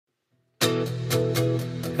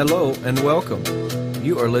Hello and welcome.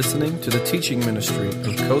 You are listening to the teaching ministry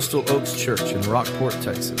of Coastal Oaks Church in Rockport,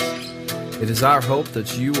 Texas. It is our hope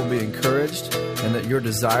that you will be encouraged and that your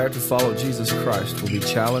desire to follow Jesus Christ will be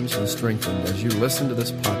challenged and strengthened as you listen to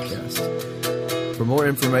this podcast. For more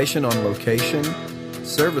information on location,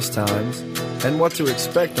 service times, and what to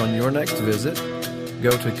expect on your next visit, go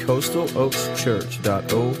to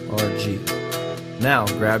coastaloakschurch.org. Now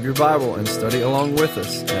grab your Bible and study along with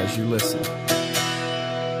us as you listen.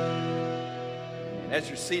 As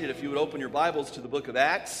you're seated, if you would open your Bibles to the book of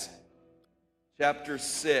Acts, chapter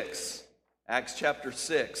 6. Acts chapter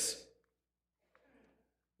 6.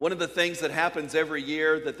 One of the things that happens every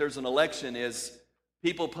year that there's an election is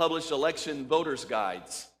people publish election voters'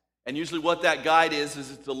 guides. And usually what that guide is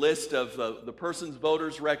it's a list of the person's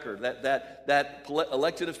voter's record, that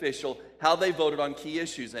elected official, how they voted on key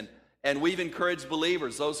issues. And we've encouraged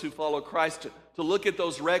believers, those who follow Christ, to look at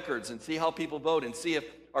those records and see how people vote and see if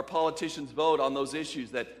our politicians vote on those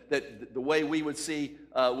issues that the way we would see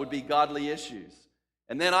would be godly issues.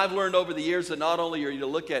 And then I've learned over the years that not only are you to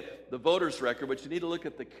look at the voter's record, but you need to look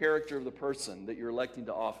at the character of the person that you're electing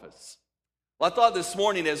to office. Well, I thought this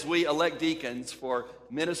morning as we elect deacons for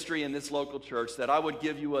ministry in this local church that I would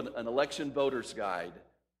give you an election voter's guide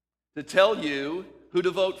to tell you who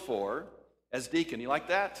to vote for as deacon. You like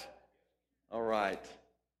that? All right.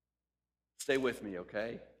 Stay with me,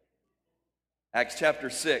 okay? Acts chapter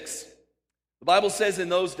 6. The Bible says in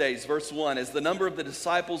those days, verse 1, as the number of the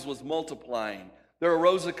disciples was multiplying, there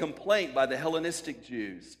arose a complaint by the Hellenistic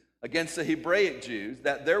Jews against the Hebraic Jews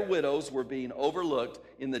that their widows were being overlooked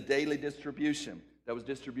in the daily distribution. That was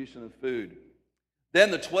distribution of food.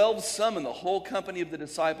 Then the 12 summoned the whole company of the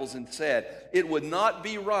disciples and said, it would not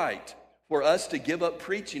be right for us to give up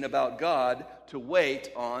preaching about God to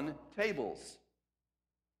wait on tables.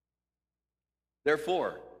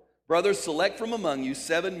 Therefore, brothers, select from among you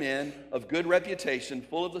 7 men of good reputation,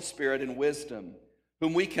 full of the Spirit and wisdom,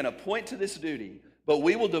 whom we can appoint to this duty, but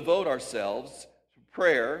we will devote ourselves to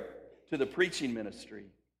prayer, to the preaching ministry.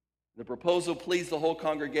 The proposal pleased the whole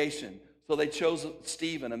congregation, so they chose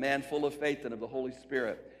Stephen, a man full of faith and of the Holy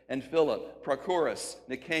Spirit, and Philip, Prochorus,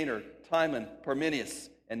 Nicanor, Timon, Parmenas,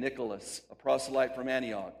 and Nicholas, a proselyte from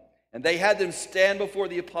Antioch. And they had them stand before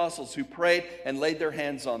the apostles, who prayed and laid their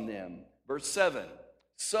hands on them. Verse 7,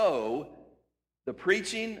 so the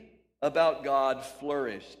preaching about God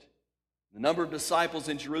flourished. The number of disciples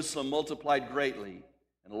in Jerusalem multiplied greatly,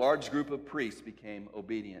 and a large group of priests became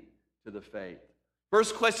obedient to the faith.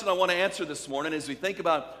 First question I want to answer this morning as we think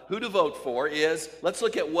about who to vote for is, let's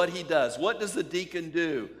look at what he does. What does the deacon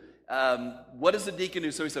do? What does the deacon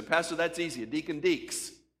do? So he said, Pastor, that's easy. A deacon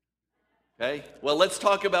deeks. Okay? Well, let's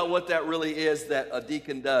talk about what that really is that a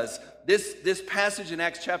deacon does. This passage in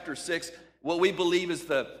Acts chapter 6, what we believe is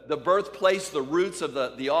the birthplace, the roots of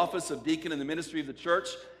the office of deacon in the ministry of the church.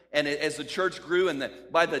 And as the church grew, and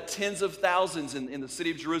by the tens of thousands in the city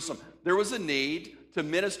of Jerusalem, there was a need to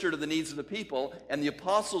minister to the needs of the people, and the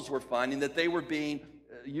apostles were finding that they were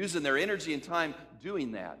using their energy and time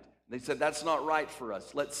doing that. They said, that's not right for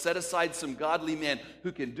us. Let's set aside some godly men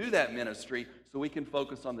who can do that ministry so we can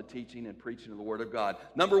focus on the teaching and preaching of the Word of God.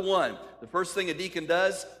 Number 1, the first thing a deacon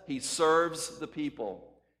does, he serves the people.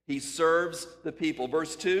 He serves the people.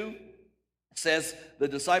 Verse 2 says, the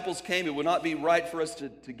disciples came. It would not be right for us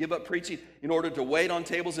to give up preaching in order to wait on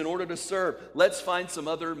tables, in order to serve. Let's find some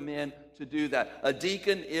other men to do that. A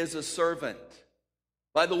deacon is a servant.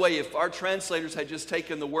 By the way, if our translators had just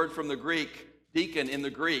taken the word from the Greek, deacon in the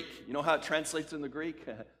Greek, you know how it translates in the Greek?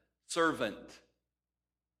 Servant.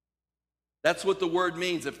 That's what the word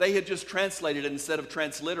means. If they had just translated it instead of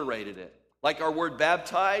transliterated it. Like our word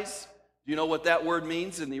baptize, do you know what that word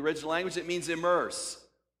means in the original language? It means immerse.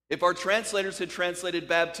 If our translators had translated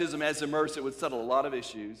baptism as immerse, it would settle a lot of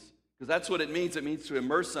issues, because that's what it means. It means to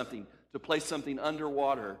immerse something, to place something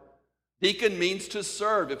underwater. Deacon means to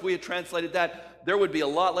serve. If we had translated that, there would be a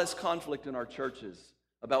lot less conflict in our churches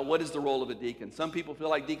about what is the role of a deacon. Some people feel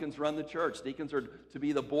like deacons run the church. Deacons are to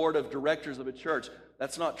be the board of directors of a church.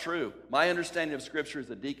 That's not true. My understanding of Scripture is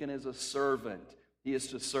that deacon is a servant. He is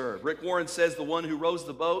to serve. Rick Warren says the one who rows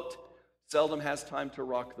the boat seldom has time to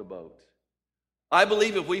rock the boat. I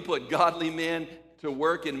believe if we put godly men to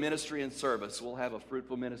work in ministry and service, we'll have a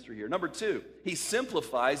fruitful ministry here. Number 2, he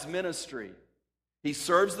simplifies ministry. He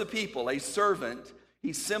serves the people, a servant.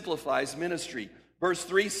 He simplifies ministry. Verse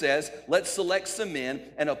 3 says, let's select some men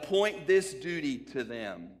and appoint this duty to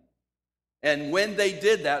them. And when they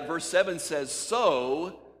did that, verse 7 says,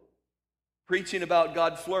 so preaching about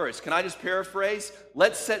God flourished. Can I just paraphrase?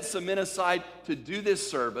 Let's set some men aside to do this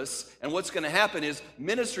service, and what's going to happen is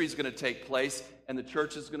ministry is going to take place, and the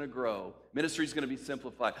church is going to grow. Ministry is going to be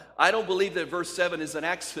simplified. I don't believe that verse 7 is an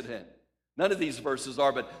accident. None of these verses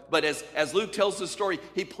are, but as Luke tells the story,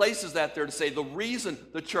 he places that there to say the reason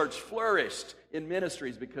the church flourished in ministry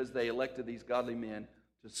is because they elected these godly men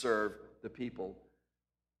to serve the people.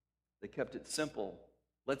 They kept it simple.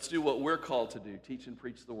 Let's do what we're called to do, teach and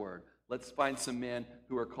preach the word. Let's find some men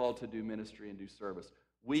who are called to do ministry and do service.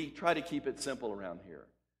 We try to keep it simple around here.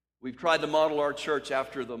 We've tried to model our church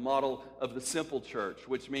after the model of the simple church,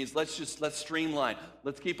 which means let's streamline.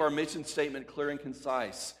 Let's keep our mission statement clear and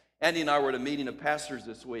concise. Andy and I were at a meeting of pastors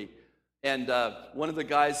this week, and one of the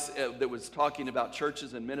guys that was talking about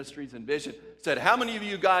churches and ministries and vision said, how many of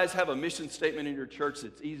you guys have a mission statement in your church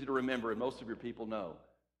that's easy to remember and most of your people know?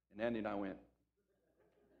 And Andy and I went.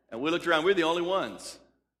 And we looked around, we're the only ones.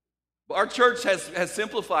 But our church has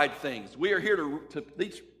simplified things. We are here to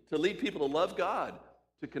lead people to love God,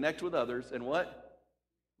 to connect with others, and what?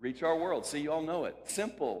 Reach our world. See, you all know it.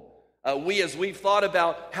 Simple. As we've thought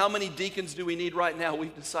about how many deacons do we need right now,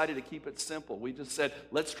 we've decided to keep it simple. We just said,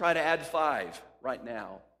 let's try to add 5 right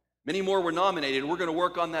now. Many more were nominated. We're going to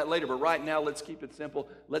work on that later, but right now, let's keep it simple.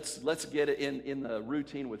 Let's get it in the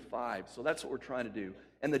routine with 5. So that's what we're trying to do.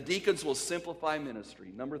 And the deacons will simplify ministry.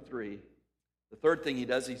 Number 3, the third thing he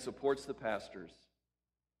does, he supports the pastors.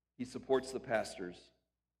 He supports the pastors.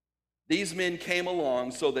 These men came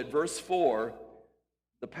along so that verse 4,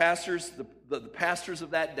 the pastors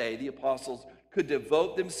of that day, the apostles, could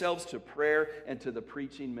devote themselves to prayer and to the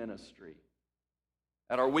preaching ministry.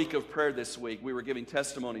 At our week of prayer this week, we were giving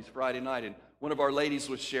testimonies Friday night, and one of our ladies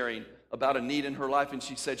was sharing about a need in her life, and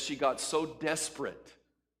she said she got so desperate.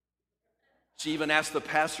 She even asked the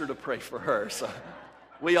pastor to pray for her. So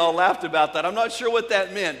we all laughed about that. I'm not sure what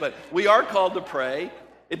that meant, but we are called to pray.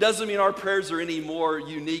 It doesn't mean our prayers are any more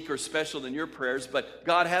unique or special than your prayers, but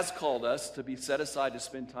God has called us to be set aside to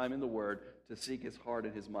spend time in the Word, to seek His heart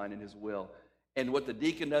and His mind and His will. And what the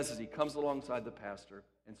deacon does is he comes alongside the pastor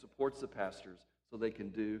and supports the pastors so they can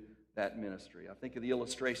do that ministry. I think of the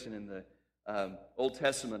illustration in the Old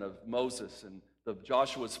Testament of Moses and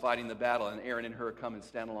Joshua's fighting the battle, and Aaron and Hur come and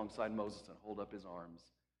stand alongside Moses and hold up his arms.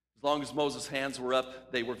 As long as Moses' hands were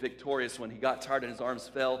up, they were victorious. When he got tired and his arms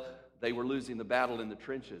fell, they were losing the battle in the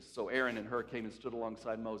trenches. So Aaron and Hur came and stood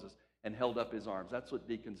alongside Moses and held up his arms. That's what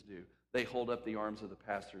deacons do. They hold up the arms of the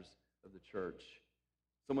pastors of the church.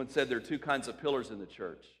 Someone said there are 2 kinds of pillars in the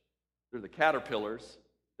church. They're the caterpillars.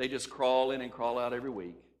 They just crawl in and crawl out every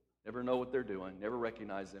week. Never know what they're doing. Never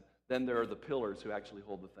recognize them. Then there are the pillars who actually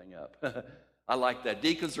hold the thing up. I like that.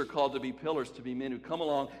 Deacons are called to be pillars, to be men who come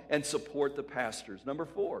along and support the pastors. Number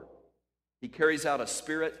 4, he carries out a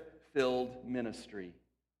spirit-filled ministry.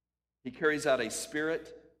 He carries out a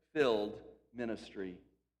spirit-filled ministry.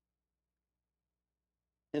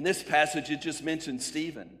 In this passage, it just mentions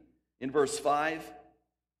Stephen. In verse 5,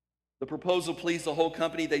 the proposal pleased the whole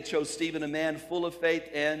company. They chose Stephen, a man full of faith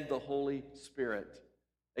and the Holy Spirit.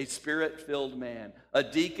 A spirit-filled man. A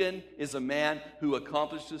deacon is a man who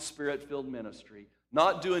accomplishes spirit-filled ministry.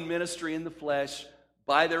 Not doing ministry in the flesh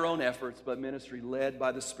by their own efforts, but ministry led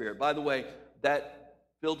by the Spirit. By the way, that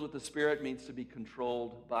filled with the Spirit means to be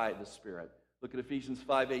controlled by the Spirit. Look at Ephesians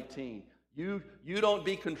 5:18. You don't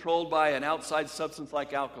be controlled by an outside substance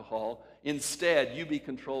like alcohol. Instead, you be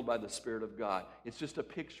controlled by the Spirit of God. It's just a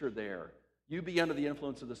picture there. You be under the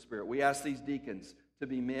influence of the Spirit. We ask these deacons to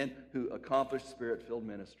be men who accomplish Spirit-filled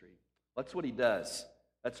ministry. That's what he does.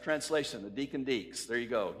 That's translation, the deacon deeks. There you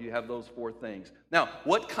go. You have those 4 things. Now,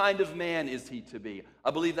 what kind of man is he to be? I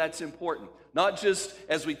believe that's important. Not just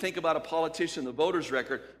as we think about a politician, the voter's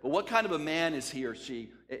record, but what kind of a man is he or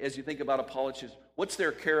she as you think about a politician? What's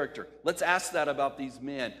their character? Let's ask that about these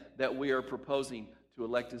men that we are proposing to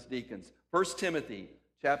elect as deacons. 1 Timothy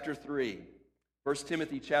chapter 3. 1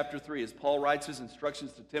 Timothy chapter 3, as Paul writes his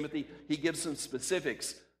instructions to Timothy, he gives some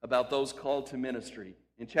specifics about those called to ministry.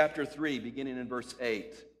 In chapter 3, beginning in verse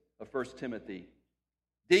 8 of 1 Timothy,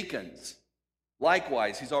 deacons,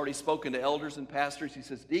 likewise, he's already spoken to elders and pastors. He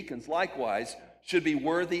says, deacons, likewise, should be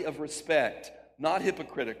worthy of respect, not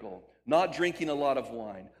hypocritical, not drinking a lot of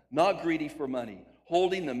wine, not greedy for money,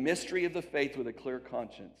 holding the mystery of the faith with a clear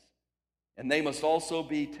conscience. And they must also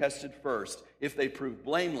be tested first. If they prove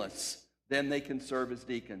blameless, then they can serve as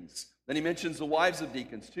deacons. Then he mentions the wives of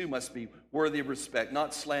deacons, too, must be worthy of respect,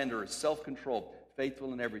 not slanderers, self-controlled,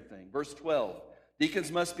 faithful in everything. Verse 12, deacons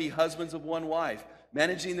must be husbands of one wife,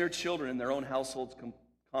 managing their children and their own households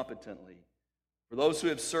competently. For those who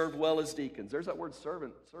have served well as deacons, there's that word serve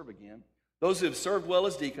again. Those who have served well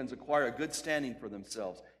as deacons acquire a good standing for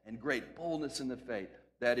themselves and great boldness in the faith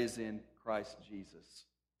that is in Christ Jesus.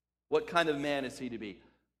 What kind of man is he to be?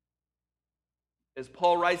 As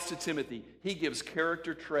Paul writes to Timothy, he gives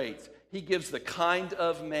character traits. He gives the kind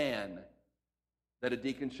of man that a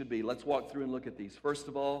deacon should be. Let's walk through and look at these. First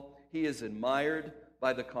of all, he is admired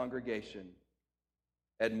by the congregation.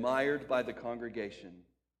 Admired by the congregation.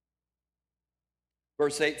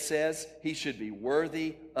 Verse 8 says, he should be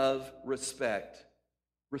worthy of respect.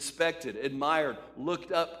 Respected, admired,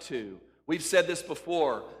 looked up to. We've said this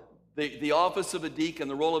before. The office of a deacon,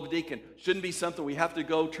 the role of a deacon, shouldn't be something we have to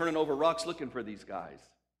go turning over rocks looking for these guys.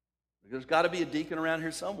 There's got to be a deacon around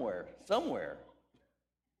here somewhere. Somewhere.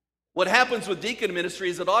 What happens with deacon ministry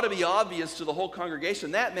is it ought to be obvious to the whole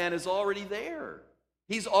congregation. That man is already there.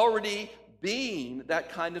 He's already being that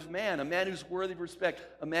kind of man, a man who's worthy of respect,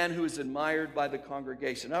 a man who is admired by the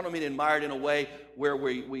congregation. I don't mean admired in a way where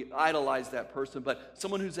we idolize that person, but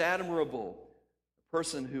someone who's admirable, a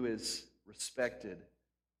person who is respected.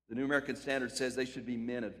 The New American Standard says they should be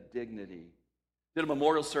men of dignity. Did a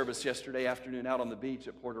memorial service yesterday afternoon out on the beach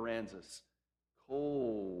at Port Aransas.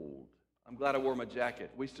 Cold. I'm glad I wore my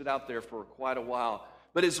jacket. We stood out there for quite a while.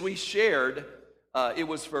 But as we shared, it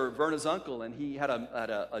was for Verna's uncle, and he had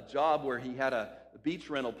a job where he had a beach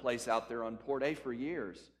rental place out there on Port A for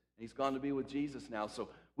years. He's gone to be with Jesus now. So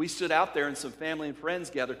we stood out there and some family and friends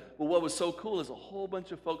gathered. But what was so cool is a whole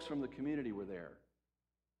bunch of folks from the community were there.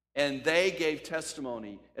 And they gave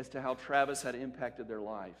testimony as to how Travis had impacted their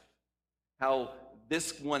life. How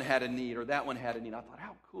this one had a need or that one had a need. I thought,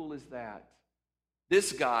 how cool is that?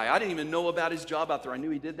 This guy, I didn't even know about his job out there. I knew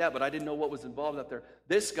he did that, but I didn't know what was involved out there.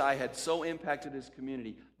 This guy had so impacted his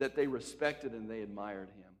community that they respected and they admired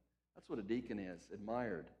him. That's what a deacon is,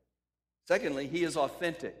 admired. Secondly, he is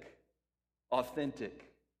authentic.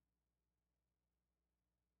 Authentic.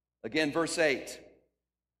 Again, verse 8.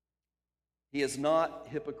 He is not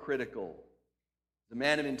hypocritical. He's a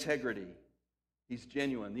man of integrity. He's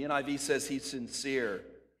genuine. The NIV says he's sincere.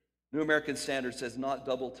 New American Standard says not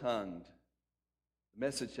double-tongued. The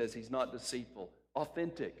Message says he's not deceitful.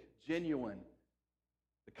 Authentic, genuine.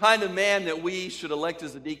 The kind of man that we should elect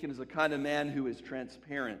as a deacon is the kind of man who is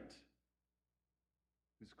transparent,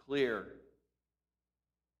 who's clear,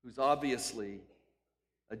 who's obviously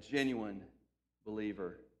a genuine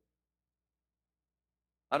believer.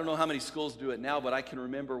 I don't know how many schools do it now, but I can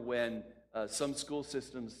remember when some school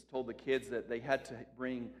systems told the kids that they had to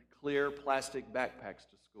bring clear plastic backpacks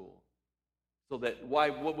to school. So that,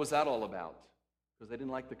 what was that all about? Because they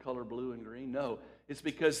didn't like the color blue and green? No, it's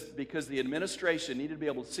because the administration needed to be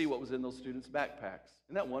able to see what was in those students' backpacks.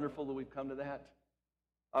 Isn't that wonderful that we've come to that?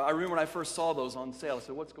 I remember when I first saw those on sale, I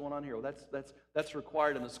said, what's going on here? Well, that's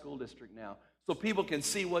required in the school district now. So people can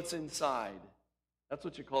see what's inside. That's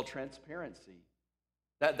what you call transparency.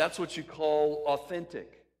 That's what you call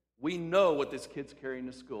authentic. We know what this kid's carrying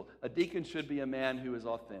to school. A deacon should be a man who is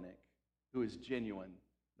authentic, who is genuine.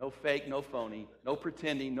 No fake, no phony, no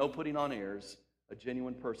pretending, no putting on airs. A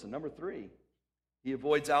genuine person. Number 3, he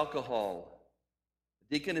avoids alcohol.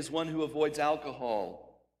 A deacon is one who avoids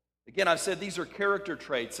alcohol. Again, I've said these are character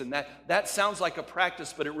traits, and that sounds like a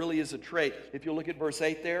practice, but it really is a trait. If you look at verse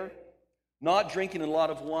 8 there, not drinking a lot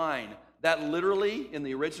of wine. That literally, in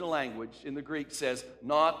the original language, in the Greek, says,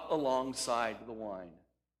 not alongside the wine.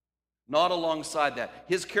 Not alongside that.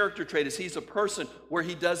 His character trait is he's a person where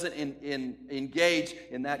he doesn't engage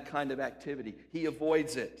in that kind of activity. He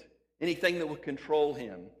avoids it. Anything that would control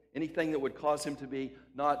him, anything that would cause him to be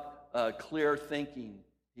not clear thinking,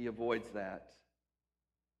 he avoids that.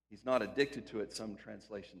 He's not addicted to it, some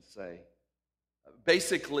translations say.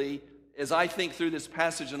 Basically, as I think through this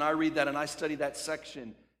passage and I read that and I study that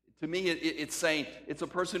section, to me, it's saying it's a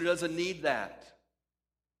person who doesn't need that.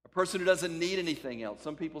 A person who doesn't need anything else.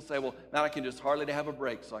 Some people say, well, now I can just hardly have a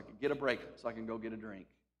break, so I can get a break, so I can go get a drink.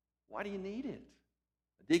 Why do you need it?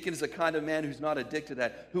 A deacon is the kind of man who's not addicted to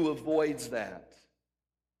that, who avoids that,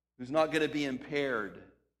 who's not going to be impaired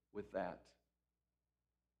with that.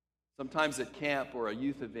 Sometimes at camp or a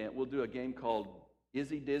youth event, we'll do a game called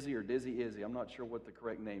Izzy Dizzy or Dizzy Izzy. I'm not sure what the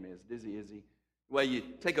correct name is, Dizzy Izzy. Well, you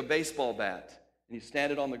take a baseball bat, and you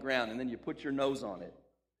stand it on the ground, and then you put your nose on it.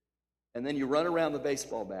 And then you run around the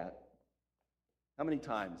baseball bat. How many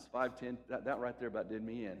times? 5, 10? That right there about did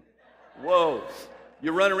me in. Whoa.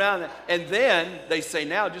 You run around, and then they say,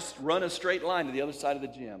 now just run a straight line to the other side of the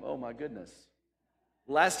gym. Oh, my goodness.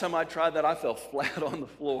 Last time I tried that, I fell flat on the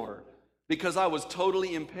floor because I was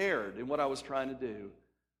totally impaired in what I was trying to do.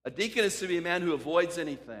 A deacon is to be a man who avoids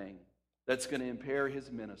anything that's going to impair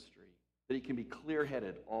his ministry, that he can be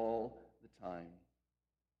clear-headed all the time.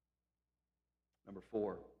 Number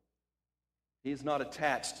 4, He is not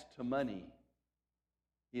attached to money.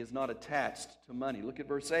 He is not attached to money. Look at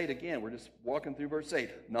verse 8 again. We're just walking through verse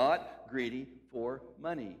 8. Not greedy for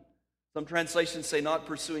money. Some translations say not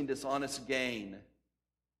pursuing dishonest gain.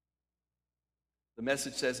 The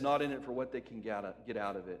Message says not in it for what they can get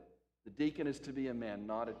out of it. The deacon is to be a man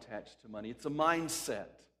not attached to money. It's a mindset.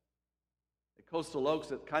 At Coastal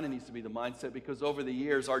Oaks, it kind of needs to be the mindset, because over the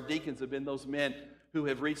years, our deacons have been those men who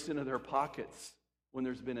have reached into their pockets when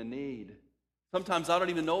there's been a need. Sometimes I don't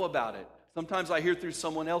even know about it. Sometimes I hear through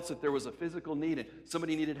someone else that there was a physical need and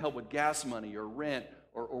somebody needed help with gas money or rent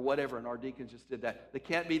or whatever, and our deacons just did that. They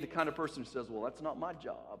can't be the kind of person who says, well, that's not my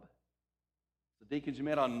job. The deacons, you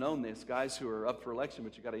may not have known this, guys who are up for election,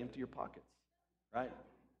 but you got to empty your pockets, right?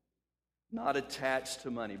 Not attached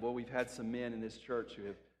to money. Boy, we've had some men in this church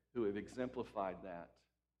who have exemplified that.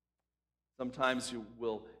 Sometimes you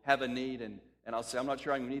will have a need, and I'll say, I'm not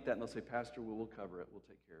sure I can meet that, and they'll say, Pastor, we'll cover it. We'll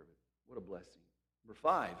take care of it. What a blessing. Number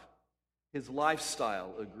 5, his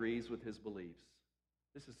lifestyle agrees with his beliefs.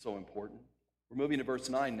 This is so important. We're moving to verse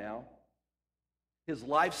 9 now. His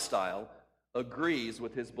lifestyle agrees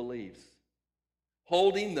with his beliefs,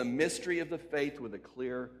 holding the mystery of the faith with a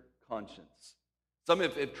clear conscience. Some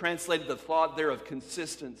have translated the thought there of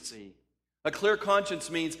consistency. A clear conscience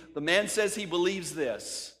means the man says he believes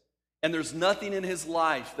this, and there's nothing in his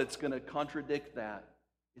life that's going to contradict that.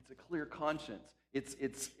 It's a clear conscience.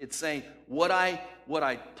 It's saying what I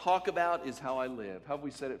talk about is how I live. How have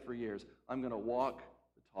we said it for years? I'm going to walk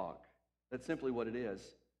the talk. That's simply what it is.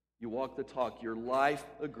 You walk the talk. Your life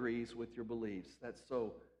agrees with your beliefs. That's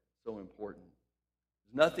so important.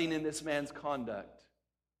 There's nothing in this man's conduct,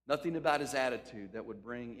 nothing about his attitude that would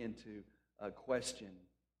bring into question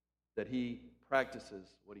that he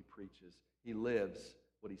practices what he preaches. He lives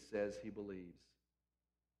what he says he believes.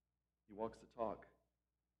 He walks the talk.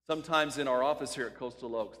 Sometimes in our office here at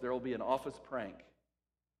Coastal Oaks, there will be an office prank.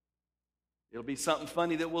 It'll be something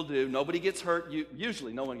funny that we'll do. Nobody gets hurt.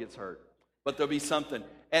 Usually no one gets hurt. But there'll be something.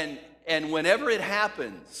 And whenever it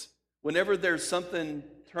happens, whenever there's something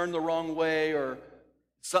turned the wrong way or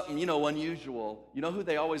something, unusual, you know who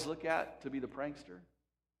they always look at to be the prankster?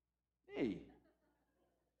 Me.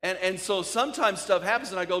 And so sometimes stuff happens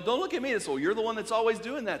and I go, don't look at me. So you're the one that's always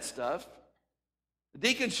doing that stuff. The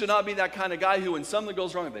deacon should not be that kind of guy who, when something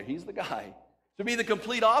goes wrong, he's the guy. To be the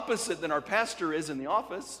complete opposite than our pastor is in the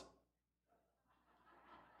office.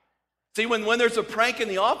 See, when there's a prank in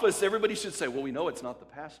the office, everybody should say, well, we know it's not the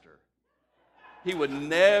pastor. He would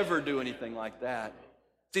never do anything like that.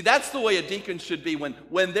 See, that's the way a deacon should be.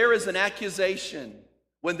 When there is an accusation,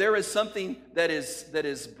 when there is something that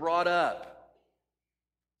is brought up,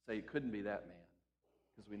 say, it couldn't be that man,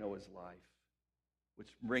 because we know his life. Which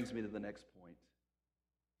brings me to the next point.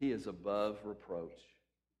 He is above reproach.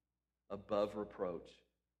 Above reproach.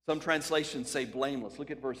 Some translations say blameless. Look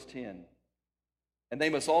at verse 10. And they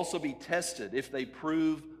must also be tested if they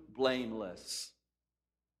prove blameless.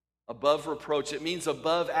 Above reproach. It means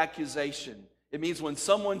above accusation. It means when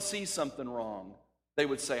someone sees something wrong, they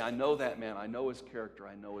would say, I know that man. I know his character.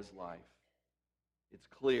 I know his life. It's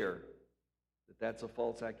clear that that's a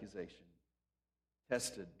false accusation.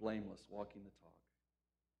 Tested, blameless, walking the talk.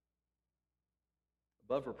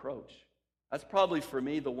 Above reproach. That's probably for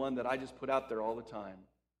me the one that I just put out there all the time.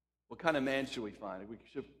 What kind of man should we find?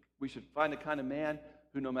 We should find a kind of man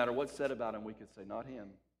who, no matter what's said about him, we could say, not him,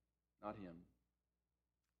 not him.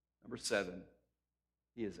 Number 7,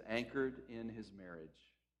 he is anchored in his marriage.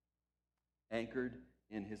 Anchored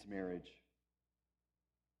in his marriage.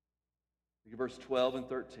 Look at verse 12 and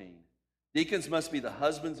 13. Deacons must be the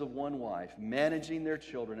husbands of one wife, managing their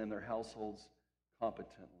children and their households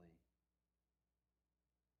competently.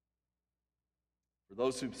 For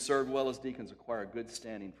those who serve well as deacons acquire a good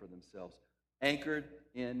standing for themselves. Anchored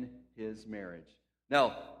in his marriage.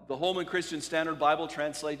 Now, the Holman Christian Standard Bible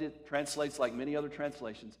translates like many other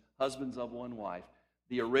translations, husbands of one wife.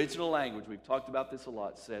 The original language, we've talked about this a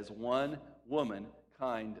lot, says one woman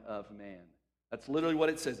kind of man. That's literally what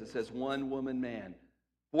it says. It says one woman man.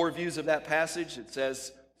 4 views of that passage. It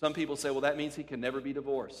says, some people say, well, that means he can never be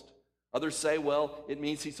divorced. Others say, well, it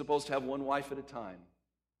means he's supposed to have one wife at a time.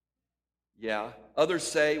 Yeah. Others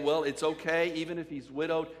say, well, it's okay. Even if he's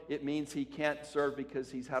widowed, it means he can't serve because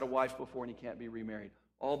he's had a wife before and he can't be remarried.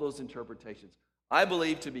 All those interpretations. I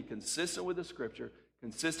believe to be consistent with the Scripture,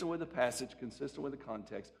 consistent with the passage, consistent with the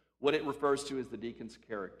context, what it refers to is the deacon's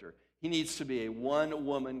character. He needs to be a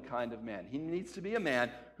one-woman kind of man. He needs to be a man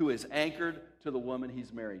who is anchored to the woman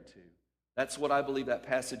he's married to. That's what I believe that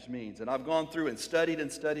passage means. And I've gone through and studied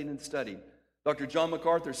and studied and studied. Dr. John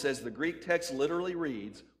MacArthur says the Greek text literally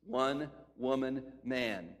reads, one woman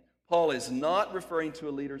man. Paul is not referring to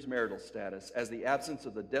a leader's marital status, as the absence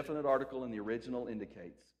of the definite article in the original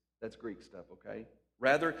indicates. That's Greek stuff, okay?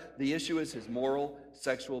 Rather, the issue is his moral,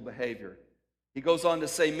 sexual behavior. He goes on to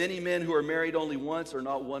say, many men who are married only once are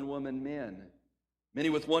not one-woman men. Many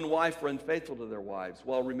with one wife are unfaithful to their wives.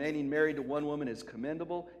 While remaining married to one woman is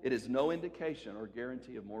commendable, it is no indication or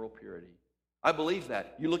guarantee of moral purity. I believe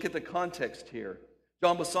that. You look at the context here.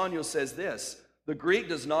 John Bassanio says this, the Greek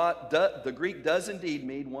does indeed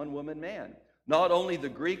mean one-woman man. Not only the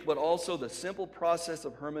Greek, but also the simple process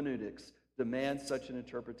of hermeneutics demands such an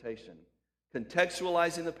interpretation.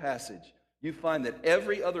 Contextualizing the passage, you find that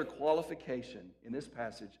every other qualification in this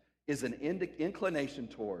passage is an inclination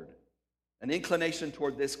toward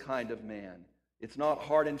this kind of man. It's not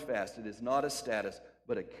hard and fast. It is not a status,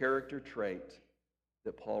 but a character trait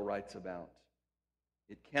that Paul writes about.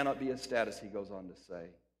 It cannot be a status, he goes on to say.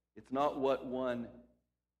 It's not what one,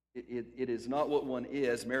 it is not what one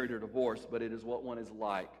is, married or divorced, but it is what one is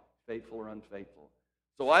like, faithful or unfaithful.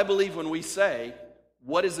 So I believe when we say,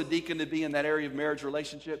 what is a deacon to be in that area of marriage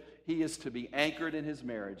relationship? He is to be anchored in his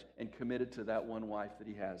marriage and committed to that one wife that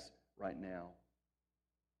he has right now.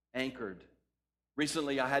 Anchored.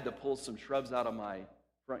 Recently, I had to pull some shrubs out of my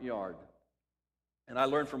front yard. And I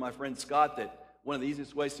learned from my friend Scott that one of the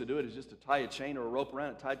easiest ways to do it is just to tie a chain or a rope around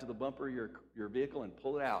it, tie it to the bumper of your vehicle, and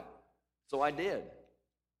pull it out. So I did.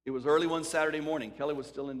 It was early one Saturday morning. Kelly was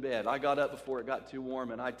still in bed. I got up before it got too warm,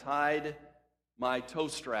 and I tied my toe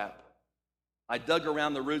strap. I dug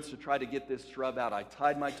around the roots to try to get this shrub out. I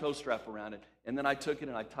tied my toe strap around it, and then I took it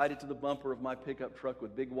and I tied it to the bumper of my pickup truck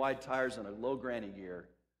with big wide tires and a low granny gear.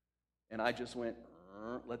 And I just went,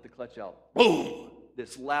 let the clutch out. Boom!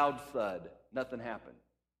 This loud thud. Nothing happened.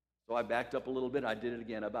 So I backed up a little bit. I did it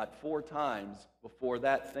again about 4 times before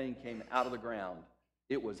that thing came out of the ground.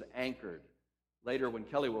 It was anchored. Later, when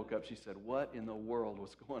Kelly woke up, she said, what in the world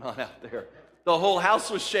was going on out there? The whole house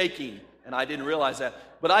was shaking, and I didn't realize that.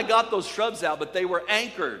 But I got those shrubs out, but they were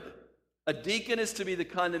anchored. A deacon is to be the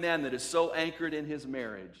kind of man that is so anchored in his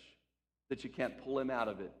marriage that you can't pull him out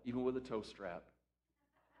of it, even with a toe strap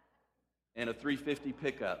and a 350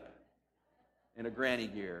 pickup and a granny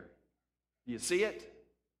gear. Do you see it?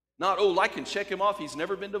 Not, I can check him off. He's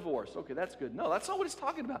never been divorced. Okay, that's good. No, that's not what he's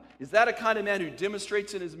talking about. Is that a kind of man who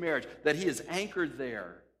demonstrates in his marriage that he is anchored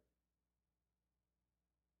there?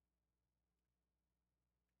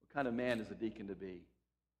 What kind of man is a deacon to be?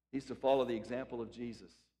 He's to follow the example of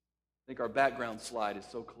Jesus. I think our background slide is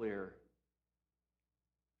so clear.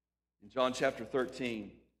 In John chapter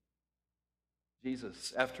 13,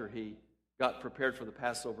 Jesus, after he got prepared for the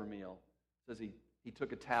Passover meal, says he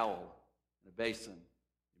took a towel and a basin.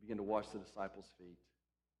 Begin to wash the disciples' feet.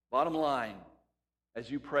 Bottom line, as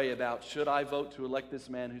you pray about, should I vote to elect this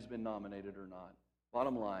man who's been nominated or not?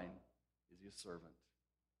 Bottom line, is he a servant?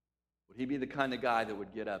 Would he be the kind of guy that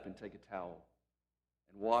would get up and take a towel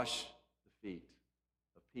and wash the feet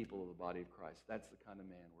of people of the body of Christ? That's the kind of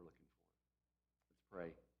man we're looking for. Let's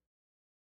pray.